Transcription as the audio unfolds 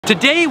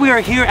Today we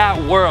are here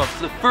at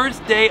Worlds, the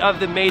first day of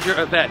the major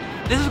event.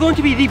 This is going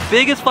to be the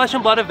biggest Flesh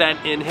and Blood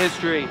event in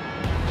history.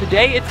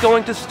 Today it's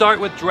going to start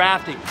with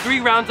drafting,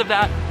 3 rounds of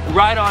that,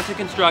 right on to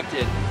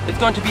constructed. It's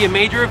going to be a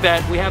major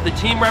event. We have the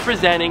team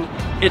representing.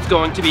 It's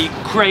going to be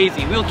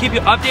crazy. We'll keep you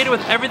updated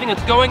with everything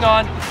that's going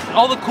on, and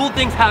all the cool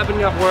things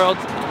happening at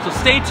Worlds. So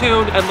stay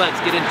tuned and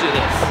let's get into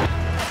this.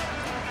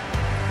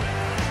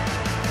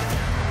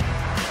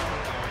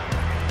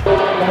 From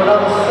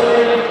another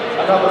city,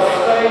 another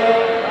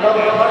state,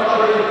 another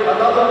country,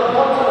 another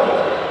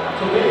continent,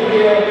 to be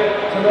here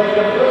to make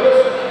the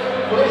first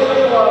Flesh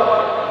and Blood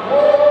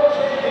World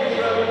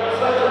Championship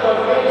such a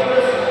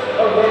momentous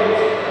event.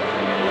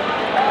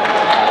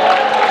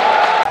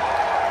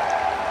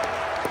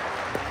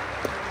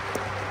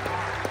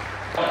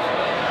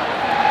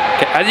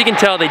 As you can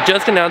tell, they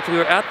just announced we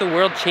were at the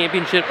World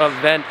Championship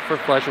event for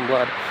Flesh and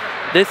Blood.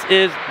 This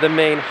is the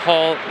main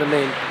hall, the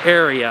main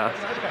area.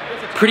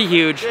 Pretty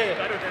huge,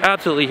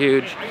 absolutely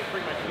huge.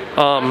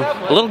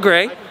 A little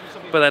gray,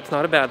 but that's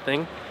not a bad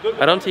thing.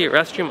 I don't see a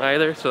restroom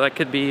either, so that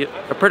could be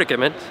a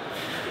predicament.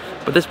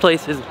 But this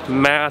place is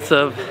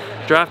massive.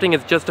 Drafting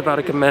is just about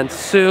to commence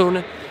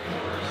soon.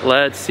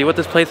 Let's see what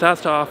this place has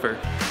to offer.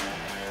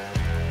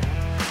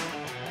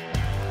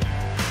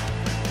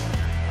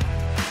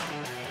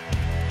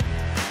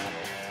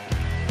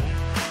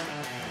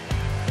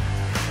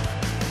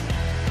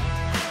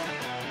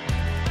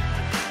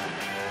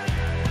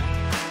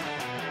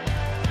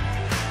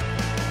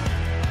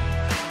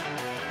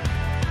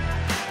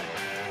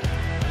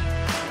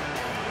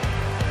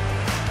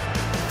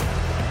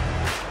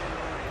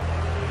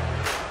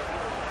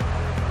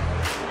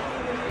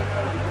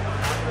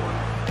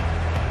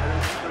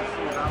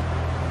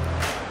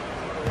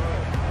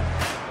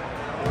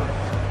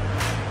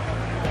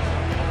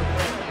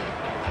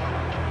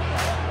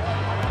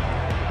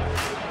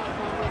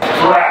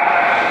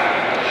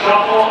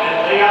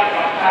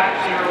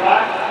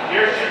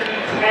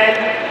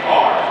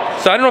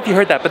 So I don't know if you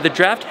heard that, but the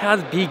draft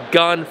has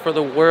begun for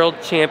the World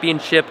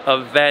Championship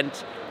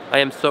event. I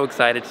am so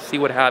excited to see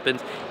what happens.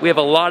 We have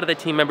a lot of the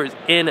team members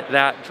in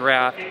that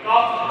draft.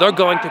 They're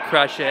going to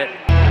crush it.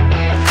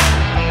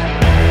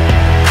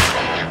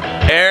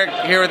 Eric,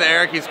 here with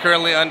Eric, he's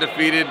currently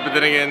undefeated, but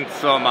then again,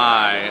 so am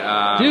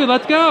I. Dude,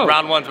 let's go.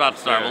 Round 1's about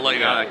to start, we'll let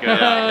you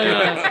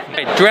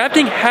know.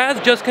 Drafting has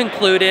just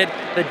concluded.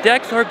 The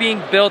decks are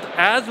being built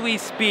as we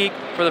speak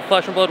for the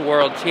Flesh and Blood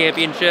World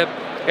Championship.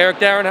 Eric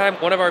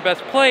Darenheim, one of our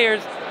best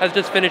players, has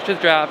just finished his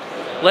draft.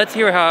 Let's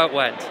hear how it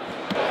went.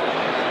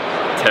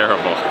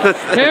 Terrible.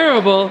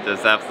 Terrible?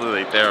 Just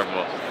absolutely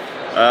terrible.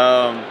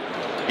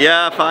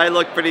 Yeah, I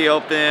looked pretty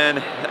open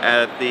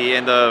at the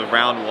end of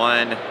round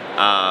 1,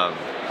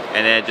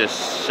 and then it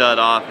just shut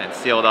off and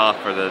sealed off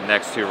for the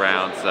next 2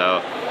 rounds.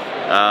 So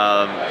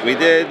we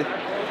did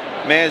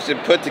manage to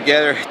put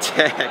together a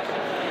deck,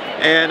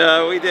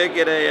 and we did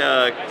get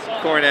a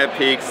Cornet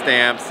Peak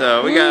stamp,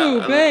 so we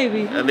got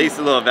at least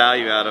a little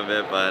value out of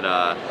it. But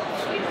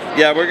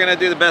yeah, we're gonna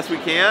do the best we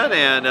can,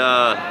 and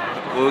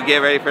we'll get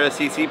ready for the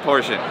CC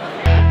portion.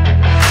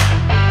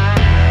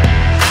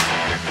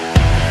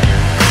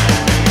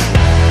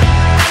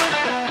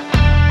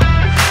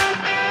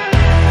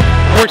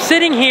 We're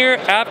sitting here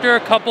after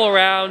a couple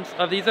rounds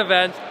of these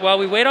events while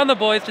we wait on the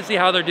boys to see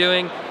how they're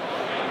doing.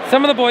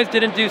 Some of the boys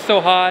didn't do so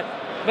hot,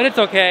 but it's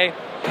okay.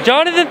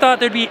 Jonathan thought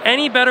there'd be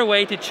any better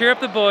way to cheer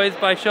up the boys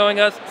by showing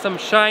us some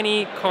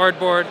shiny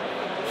cardboard.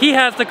 He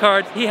has the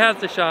cards, he has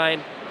the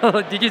shine.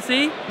 Did you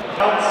see?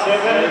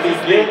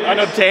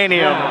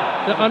 Unobtainium.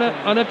 The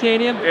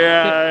unobtainium?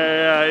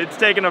 Yeah, it's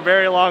taken a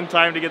very long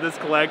time to get this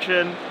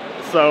collection.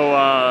 So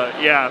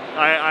yeah,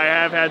 I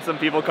have had some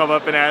people come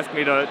up and ask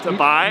me to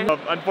buy.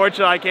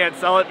 Unfortunately, I can't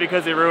sell it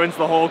because it ruins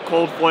the whole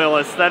cold foil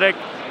aesthetic.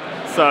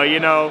 So, you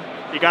know,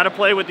 you got to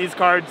play with these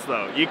cards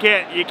though. You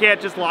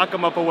can't just lock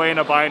them up away in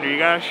a binder. You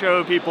got to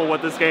show people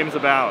what this game's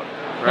about,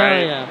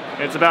 right? Oh,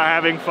 yeah. It's about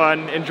having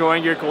fun,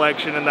 enjoying your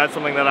collection, and that's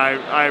something that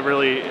I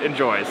really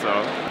enjoy. So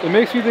it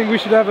makes me think we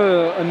should have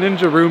a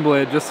ninja room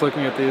blade just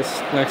looking at these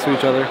next to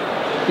each other.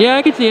 Yeah,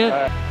 I can see it.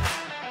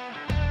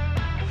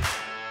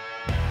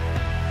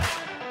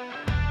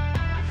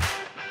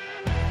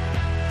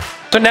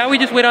 So now we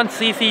just wait on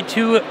CC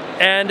to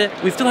end.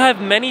 We still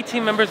have many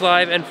team members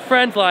live and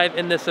friends live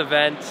in this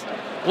event.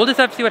 We'll just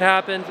have to see what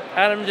happens.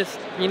 Adam just,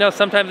 you know,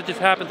 sometimes it just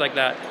happens like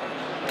that.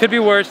 Could be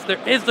worse. There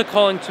is the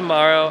calling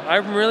tomorrow.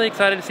 I'm really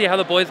excited to see how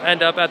the boys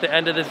end up at the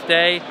end of this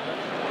day.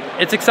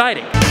 It's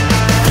exciting.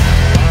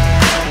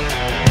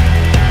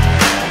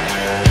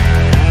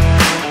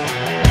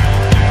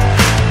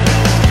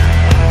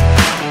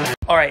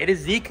 All right, it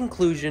is the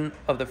conclusion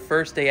of the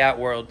first day at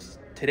Worlds.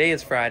 Today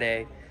is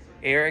Friday.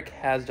 Eric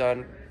has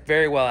done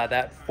very well at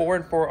that,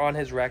 4-4 on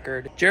his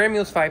record. Jeremy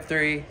was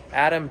 5-3.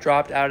 Adam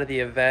dropped out of the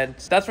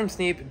event. That's from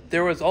Sneep.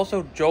 There was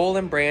also Joel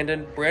and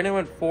Brandon. Brandon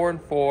went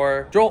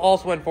 4-4. Joel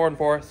also went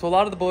 4-4. So a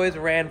lot of the boys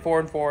ran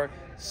 4-4.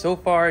 So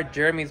far,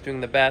 Jeremy's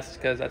doing the best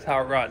because that's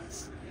how it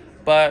runs.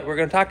 But we're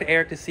going to talk to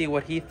Eric to see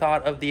what he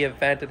thought of the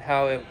event and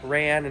how it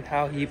ran and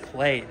how he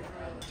played.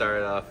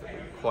 Started off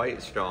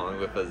quite strong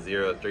with a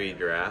 0-3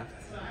 draft.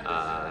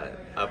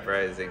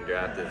 Uprising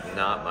draft is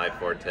not my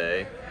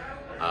forte.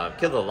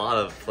 Killed a lot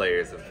of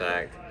players, in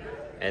fact.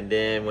 And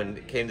then when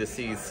it came to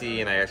CC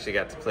and I actually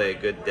got to play a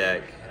good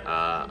deck,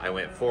 I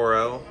went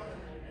 4-0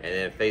 and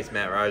then faced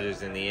Matt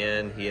Rogers in the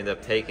end. He ended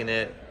up taking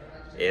it.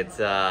 It's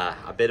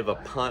a bit of a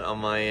punt on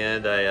my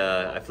end.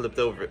 I flipped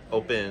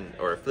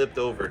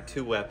over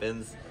 2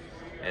 weapons.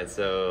 And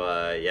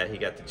so, yeah, he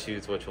got to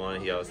choose which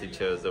one. He obviously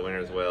chose the winner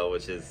as well,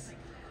 which is,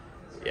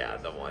 yeah,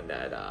 the one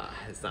that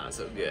is not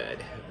so good.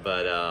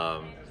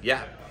 But,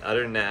 yeah,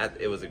 other than that,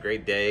 it was a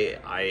great day.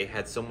 I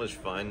had so much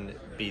fun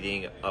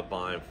beating up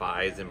on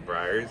 5s and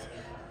Briars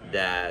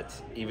that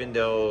even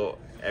though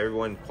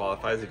everyone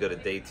qualifies to go to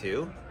day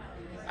 2,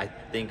 I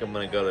think I'm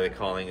going to go to the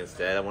calling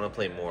instead. I want to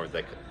play more of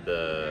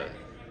the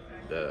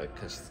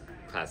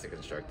classic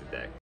constructed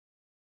deck.